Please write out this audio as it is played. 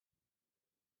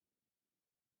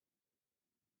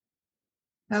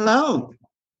Hello,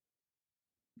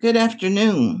 good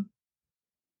afternoon.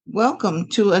 Welcome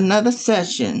to another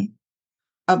session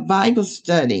of Bible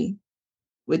study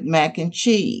with Mac and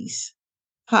Cheese,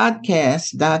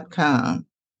 podcast.com.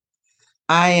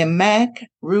 I am Mac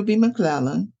Ruby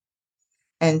McClellan,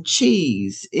 and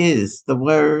cheese is the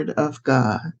word of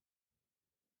God.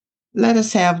 Let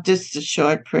us have just a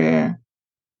short prayer.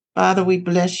 Father, we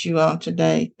bless you on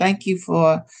today. Thank you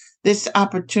for this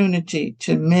opportunity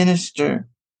to minister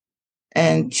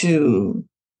and to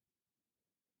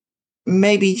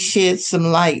maybe shed some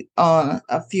light on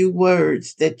a few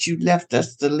words that you left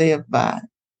us to live by.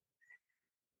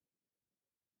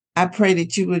 I pray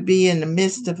that you would be in the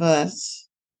midst of us.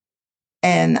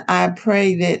 And I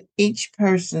pray that each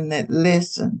person that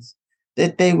listens,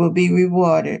 that they will be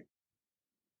rewarded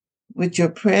with your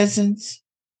presence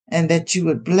and that you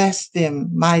would bless them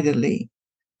mightily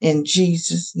in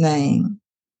Jesus' name.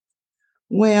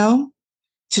 Well,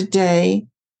 today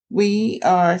we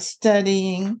are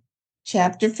studying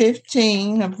chapter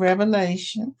 15 of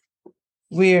Revelation.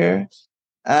 We're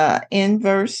in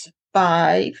verse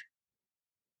 5.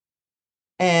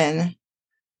 And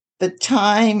the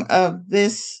time of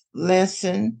this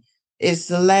lesson is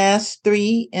the last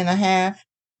 3.5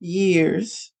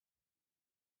 years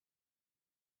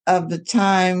of the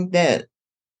time that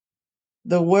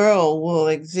the world will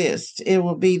exist. It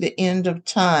will be the end of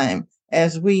time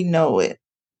as we know it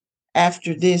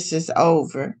after this is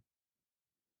over.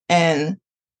 And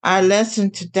our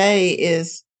lesson today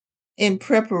is in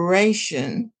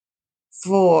preparation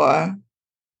for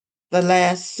the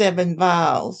last 7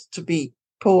 vials to be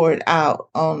poured out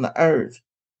on the earth.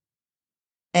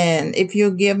 And if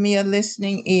you'll give me a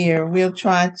listening ear, we'll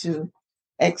try to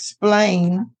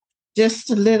explain just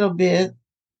a little bit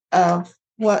of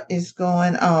what is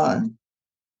going on.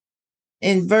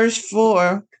 In verse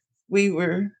 4, we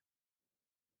were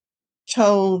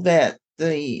told that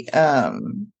the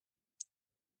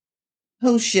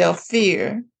who shall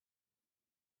fear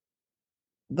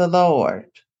the Lord.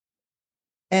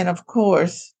 And of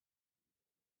course,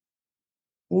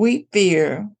 we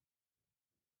fear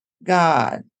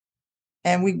God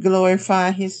and we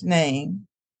glorify his name.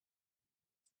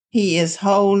 He is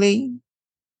holy,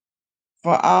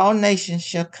 for all nations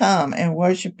shall come and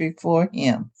worship before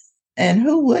him. And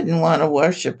who wouldn't want to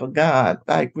worship a God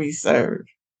like we serve?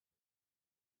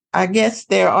 I guess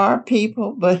there are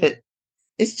people, but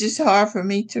it's just hard for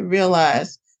me to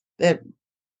realize that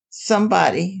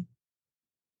somebody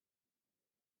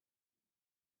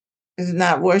is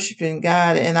not worshiping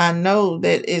God. And I know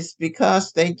that it's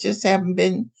because they just haven't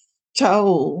been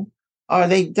told, or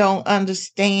they don't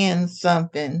understand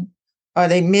something, or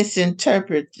they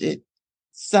misinterpreted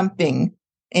something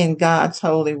in God's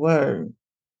holy word.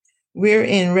 We're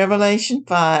in Revelation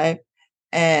 5,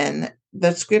 and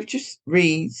the scripture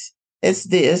reads as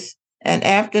this: And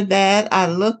after that I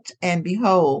looked, and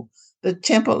behold, the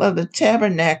temple of the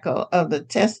tabernacle of the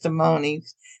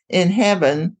testimonies in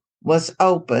heaven was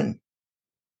open.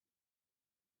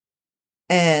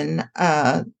 And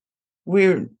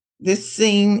this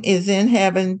scene is in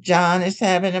heaven. John is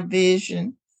having a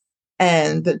vision,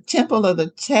 and the temple of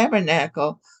the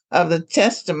tabernacle of the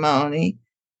testimony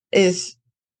is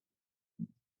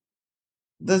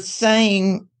the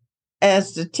same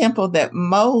as the temple that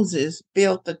Moses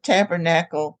built the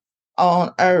tabernacle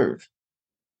on earth.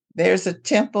 There's a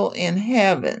temple in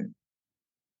heaven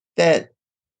that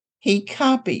he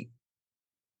copied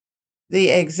the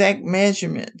exact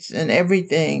measurements and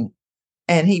everything,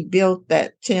 and he built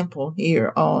that temple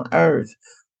here on earth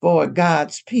for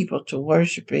God's people to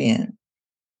worship in.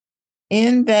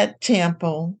 In that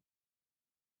temple,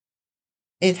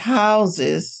 it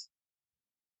houses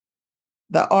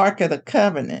the Ark of the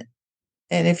Covenant.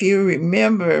 And if you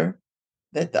remember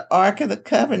that the Ark of the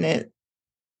Covenant,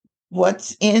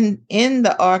 what's in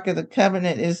the Ark of the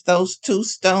Covenant is those 2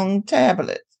 stone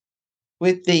tablets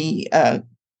with the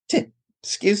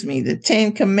the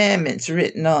 10 commandments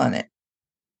written on it.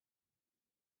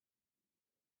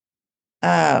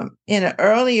 In an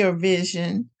earlier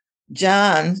vision,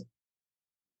 John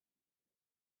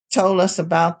told us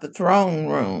about the throne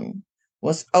room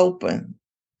was open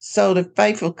so the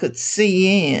faithful could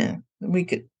see in. We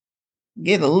could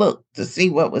get a look to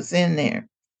see what was in there.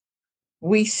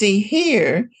 We see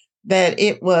here that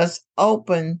it was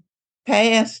open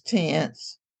past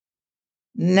tense.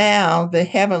 Now the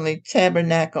heavenly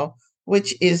tabernacle,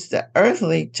 which is the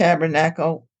earthly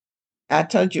tabernacle, I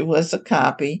told you was a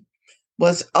copy,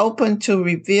 was open to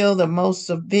reveal the most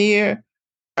severe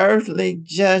earthly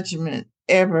judgment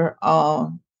ever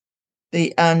on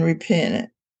the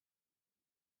unrepentant.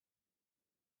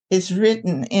 It's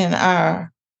written in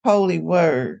our holy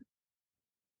word,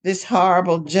 this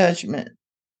horrible judgment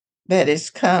that is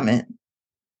coming.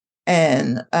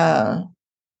 And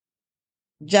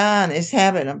John is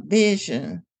having a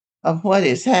vision of what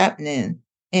is happening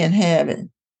in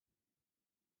heaven.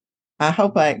 I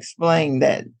hope I explained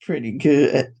that pretty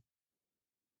good.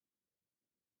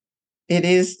 It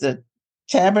is the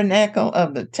tabernacle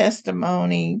of the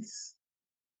testimonies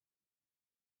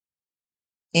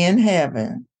in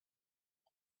heaven.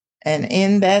 And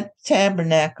in that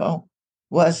tabernacle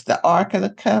was the Ark of the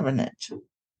Covenant.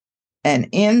 And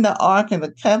in the Ark of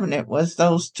the Covenant was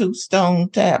those 2 stone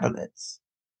tablets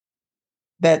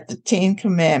that the 10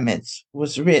 Commandments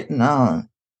was written on.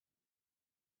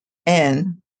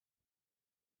 And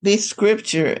this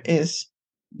scripture is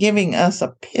giving us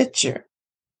a picture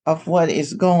of what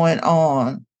is going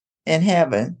on in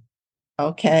heaven.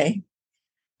 Okay.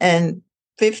 And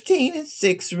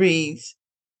 15:6 reads,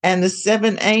 and the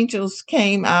 7 angels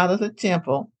came out of the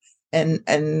temple, and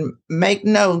make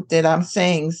note that I'm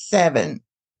saying 7,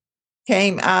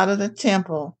 came out of the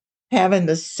temple, having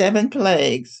the 7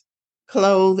 plagues,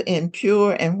 clothed in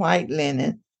pure and white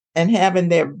linen, and having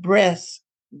their breasts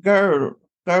girdled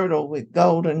with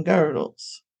golden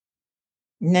girdles.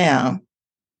 Now,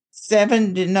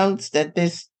 7 denotes that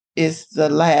this is the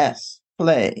last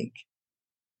plague.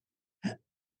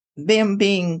 Them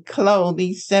being clothed,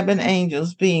 these 7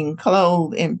 angels being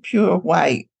clothed in pure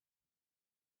white,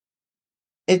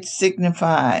 it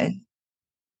signifies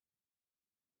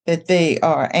that they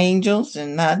are angels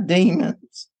and not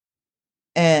demons,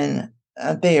 and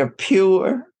they are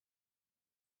pure,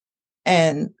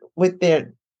 and with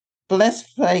their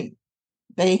breastplate,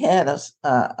 they had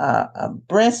a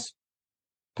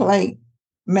breastplate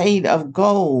made of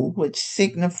gold, which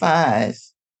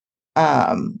signifies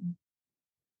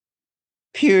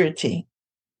purity.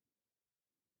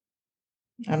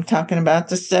 I'm talking about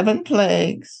the 7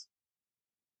 plagues,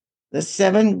 the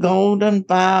 7 golden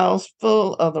vials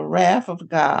full of the wrath of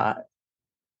God.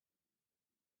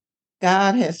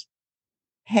 God has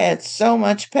had so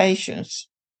much patience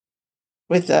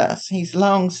with us. He's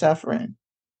long suffering.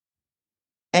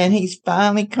 And he's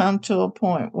finally come to a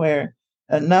point where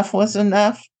enough was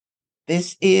enough.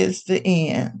 This is the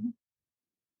end.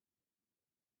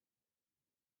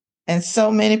 And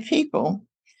so many people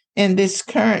in this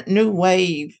current new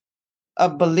wave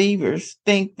of believers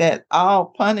think that all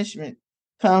punishment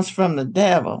comes from the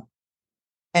devil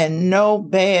and no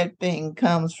bad thing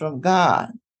comes from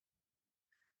God.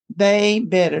 They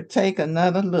better take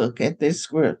another look at this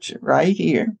scripture right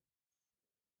here.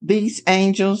 These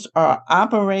angels are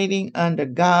operating under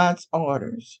God's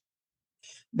orders.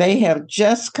 They have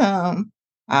just come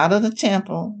out of the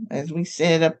temple, as we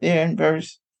said up there in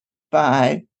verse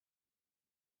 5,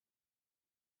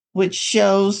 which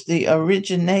shows the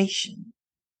origination.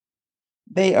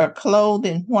 They are clothed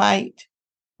in white,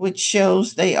 which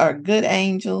shows they are good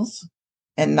angels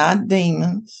and not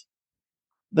demons.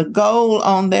 The gold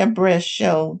on their breasts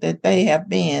show that they have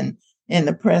been in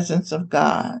the presence of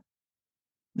God.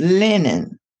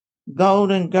 Linen,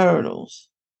 golden girdles,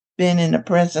 been in the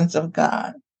presence of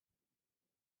God.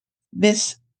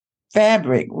 This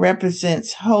fabric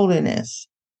represents holiness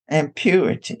and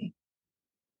purity.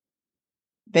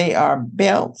 They are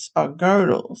belts or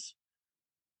girdles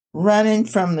running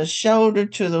from the shoulder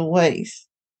to the waist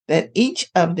that each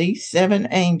of these 7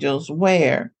 angels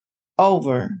wear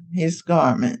over his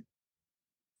garment.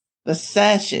 The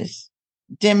sashes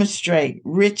demonstrate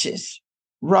riches,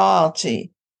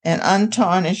 royalty, and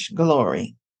untarnished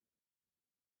glory.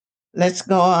 Let's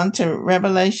go on to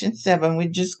Revelation 7. We're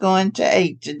just going to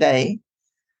 8 today.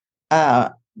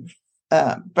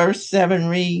 Verse 7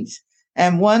 reads,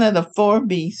 and one of the 4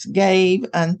 beasts gave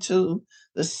unto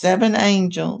the 7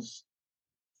 angels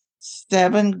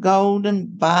 7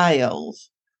 golden vials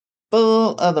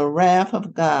full of the wrath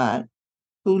of God,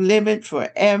 who liveth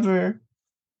forever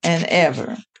and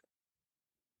ever.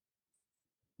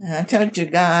 And I told you,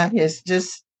 God has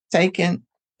just taken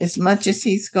as much as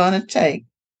he's going to take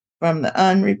from the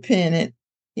unrepentant.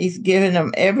 He's given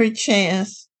them every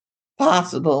chance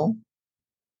possible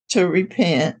to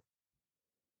repent.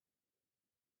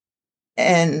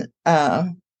 And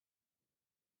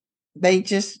they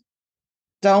just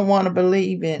don't want to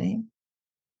believe in him.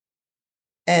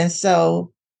 And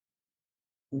so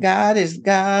God is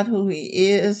God who he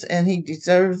is, and he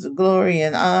deserves the glory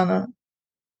and honor.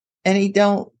 And he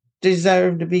don't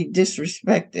deserve to be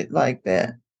disrespected like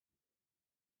that.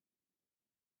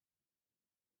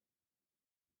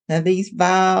 Now these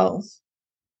vials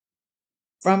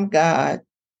from God,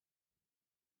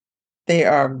 they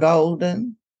are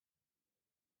golden.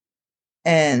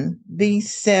 And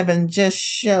these seven just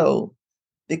show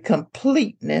the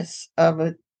completeness of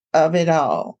it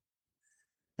all.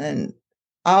 And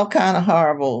all kind of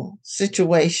horrible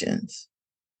situations,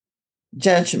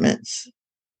 judgments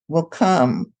will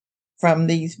come from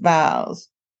these vials.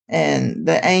 And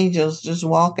the angels just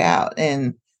walk out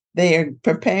and they are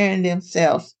preparing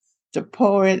themselves to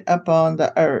pour it upon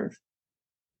the earth.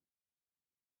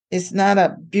 It's not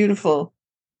a beautiful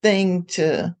thing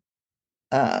to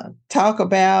talk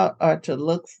about or to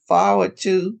look forward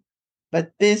to,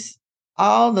 but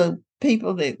all the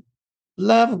people that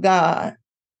love God,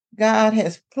 God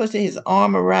has put his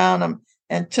arm around them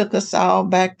and took us all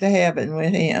back to heaven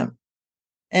with him.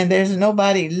 And there's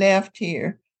nobody left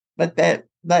here but that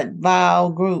vile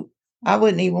group. I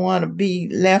wouldn't even want to be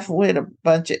left with a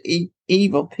bunch of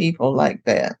evil people like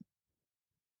that.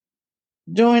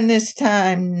 During this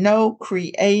time, no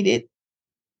created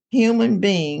human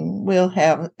being will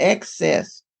have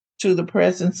access to the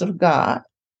presence of God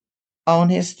on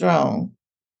his throne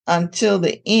until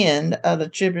the end of the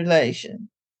tribulation.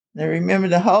 Now remember,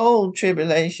 the whole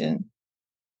tribulation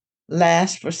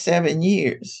lasts for 7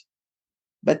 years.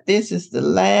 But this is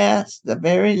the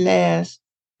very last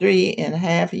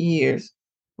 3.5 years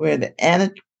where the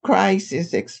Antichrist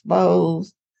is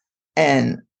exposed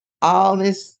and all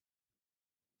this,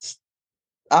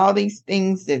 all these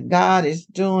things that God is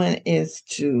doing is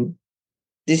to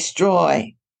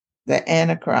destroy the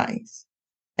Antichrist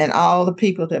and all the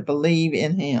people that believe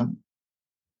in him.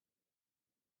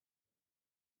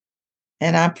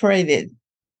 And I pray that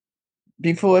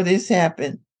before this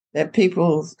happened, that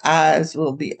people's eyes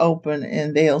will be open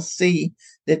and they'll see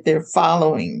that they're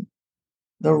following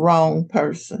the wrong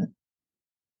person.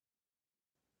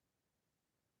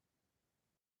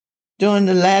 During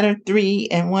the latter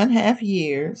 3.5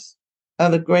 years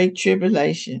of the Great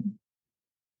Tribulation,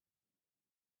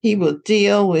 he will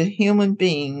deal with human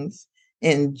beings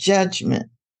in judgment.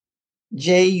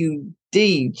 Judgment,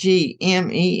 in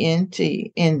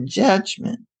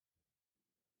judgment.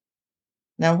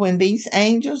 Now, when these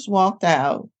angels walked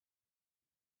out,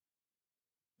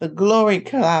 the glory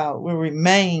cloud will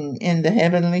remain in the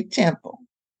heavenly temple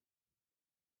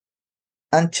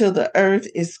until the earth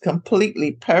is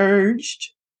completely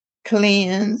purged,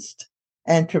 cleansed,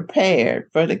 and prepared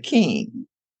for the King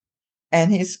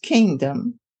and his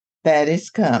kingdom that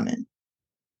is coming.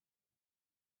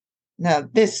 Now,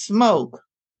 this smoke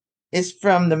is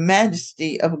from the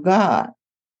majesty of God.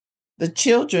 The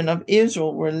children of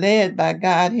Israel were led by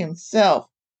God himself.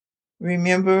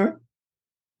 Remember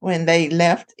when they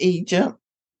left Egypt?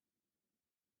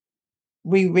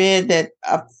 We read that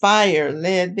a fire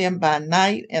led them by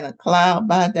night and a cloud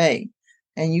by day.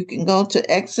 And you can go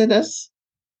to Exodus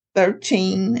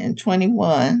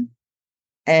 13:21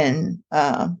 and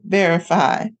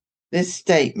verify this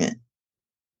statement.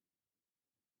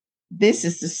 This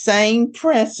is the same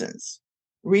presence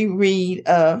we read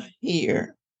of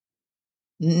here.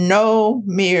 No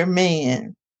mere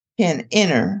man can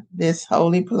enter this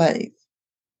holy place.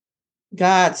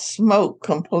 God's smoke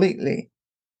completely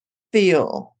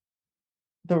filled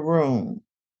the room.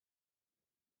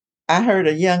 I heard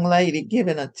a young lady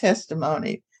giving a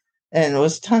testimony and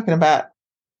was talking about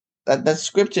the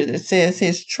scripture that says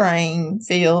his train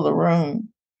filled the room.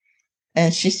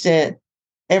 And she said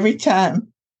every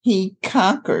time he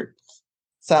conquered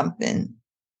something,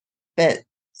 that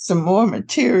some more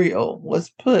material was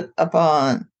put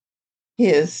upon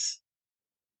his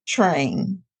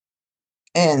train.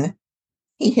 And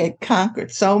he had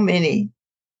conquered so many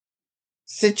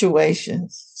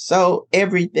situations, so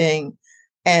everything,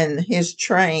 and his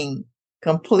train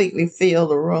completely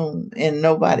filled the room and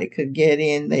nobody could get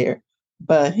in there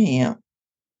but him.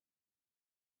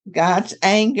 God's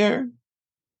anger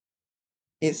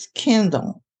is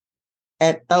kindled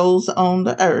at those on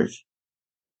the earth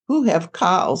who have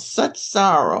caused such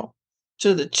sorrow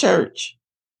to the church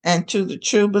and to the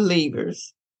true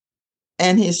believers,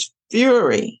 and his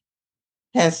fury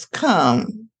has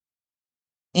come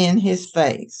in his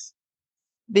face.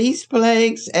 These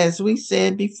plagues, as we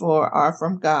said before, are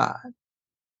from God.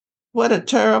 What a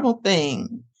terrible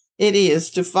thing it is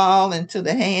to fall into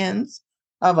the hands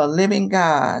of a living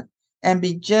God and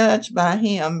be judged by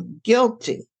him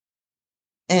guilty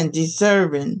and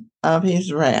deserving of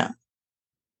his wrath.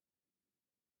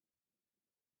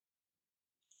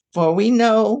 For we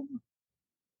know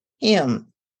him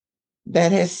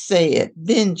that has said,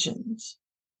 vengeance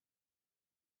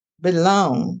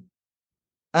belong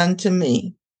unto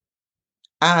me.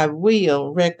 I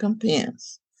will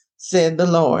recompense, said the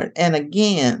Lord. And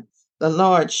again, the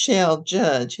Lord shall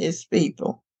judge his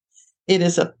people. It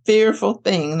is a fearful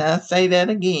thing, and I say that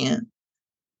again,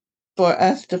 for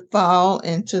us to fall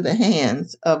into the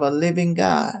hands of a living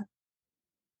God.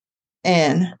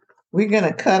 And we're going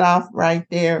to cut off right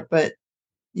there. But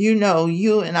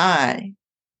you and I,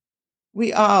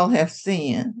 we all have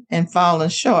sinned and fallen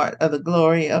short of the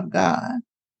glory of God.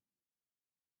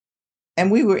 And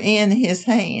we were in his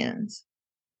hands.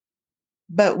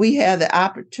 But we had the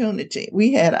opportunity.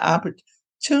 We had an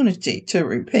opportunity to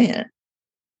repent,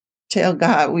 tell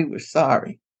God we were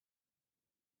sorry.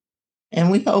 And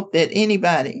we hope that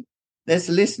anybody that's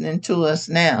listening to us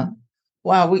now,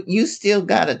 while you still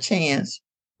got a chance,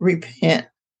 repent,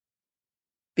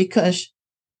 because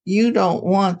you don't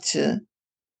want to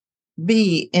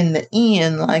be in the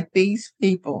end like these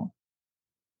people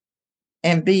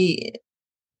and be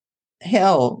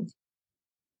held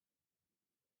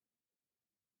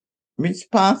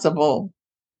responsible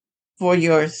for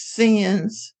your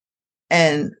sins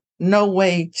and no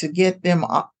way to get them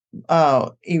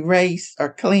erased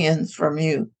or cleansed from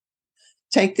you.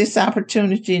 Take this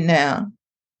opportunity now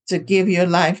to give your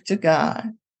life to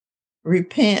God.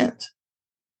 Repent.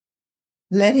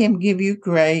 Let him give you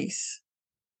grace.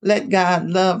 Let God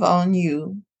love on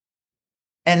you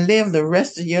and live the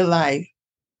rest of your life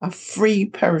a free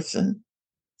person,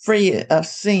 free of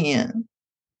sin,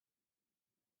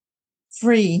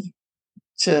 free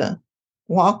to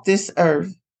walk this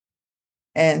earth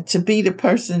and to be the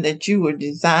person that you were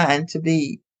designed to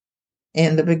be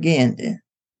in the beginning.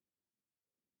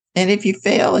 And if you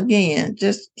fail again,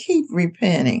 just keep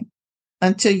repenting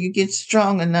until you get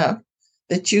strong enough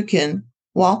that you can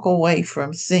walk away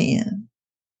from sin.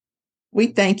 We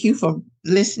thank you for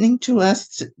listening to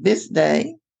us this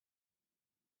day.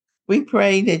 We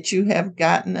pray that you have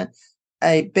gotten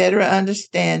a better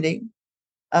understanding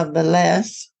of the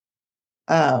last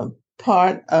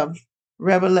part of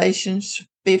Revelation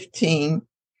 15.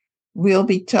 We'll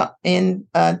be in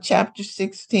chapter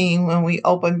 16 when we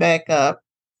open back up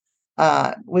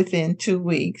within 2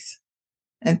 weeks.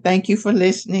 And thank you for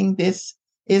listening. This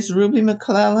is Ruby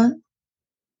McClellan.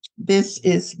 This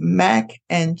is Mac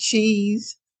and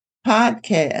Cheese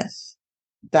Podcast.com.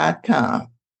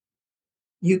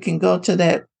 You can go to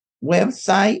that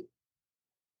website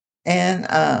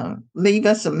and leave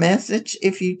us a message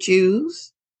if you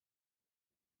choose.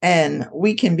 And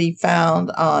we can be found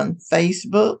on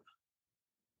Facebook,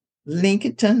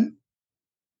 LinkedIn.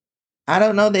 I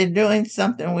don't know, they're doing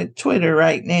something with Twitter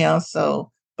right now,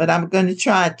 but I'm going to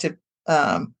try to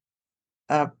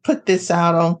put this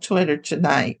out on Twitter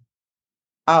tonight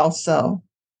also.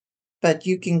 But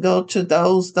you can go to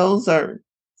those are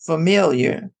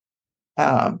familiar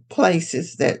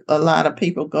places that a lot of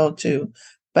people go to.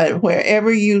 But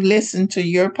wherever you listen to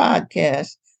your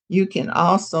podcast, you can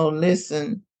also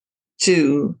listen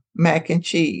to Mac and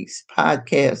Cheese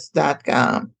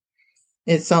Podcast.com.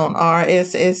 It's on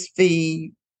RSS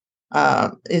feed.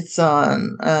 It's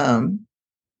on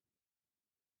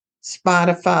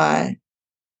Spotify.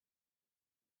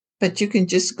 But you can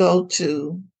just go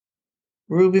to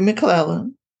Ruby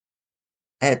McClellan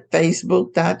at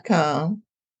Facebook.com,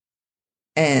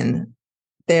 and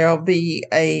there'll be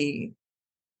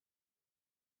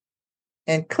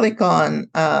and click on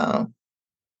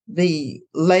the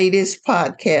latest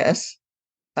podcast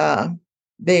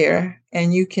there,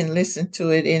 and you can listen to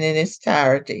it in its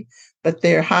entirety. But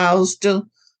they're housed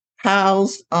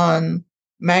on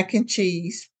Mac and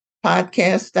Cheese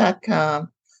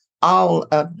Podcast.com. All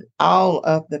of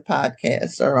the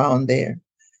podcasts are on there.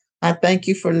 I thank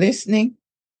you for listening.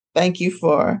 Thank you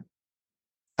for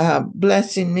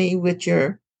blessing me with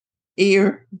your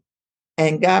ear.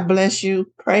 And God bless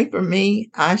you. Pray for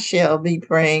me. I shall be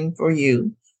praying for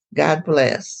you. God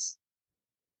bless.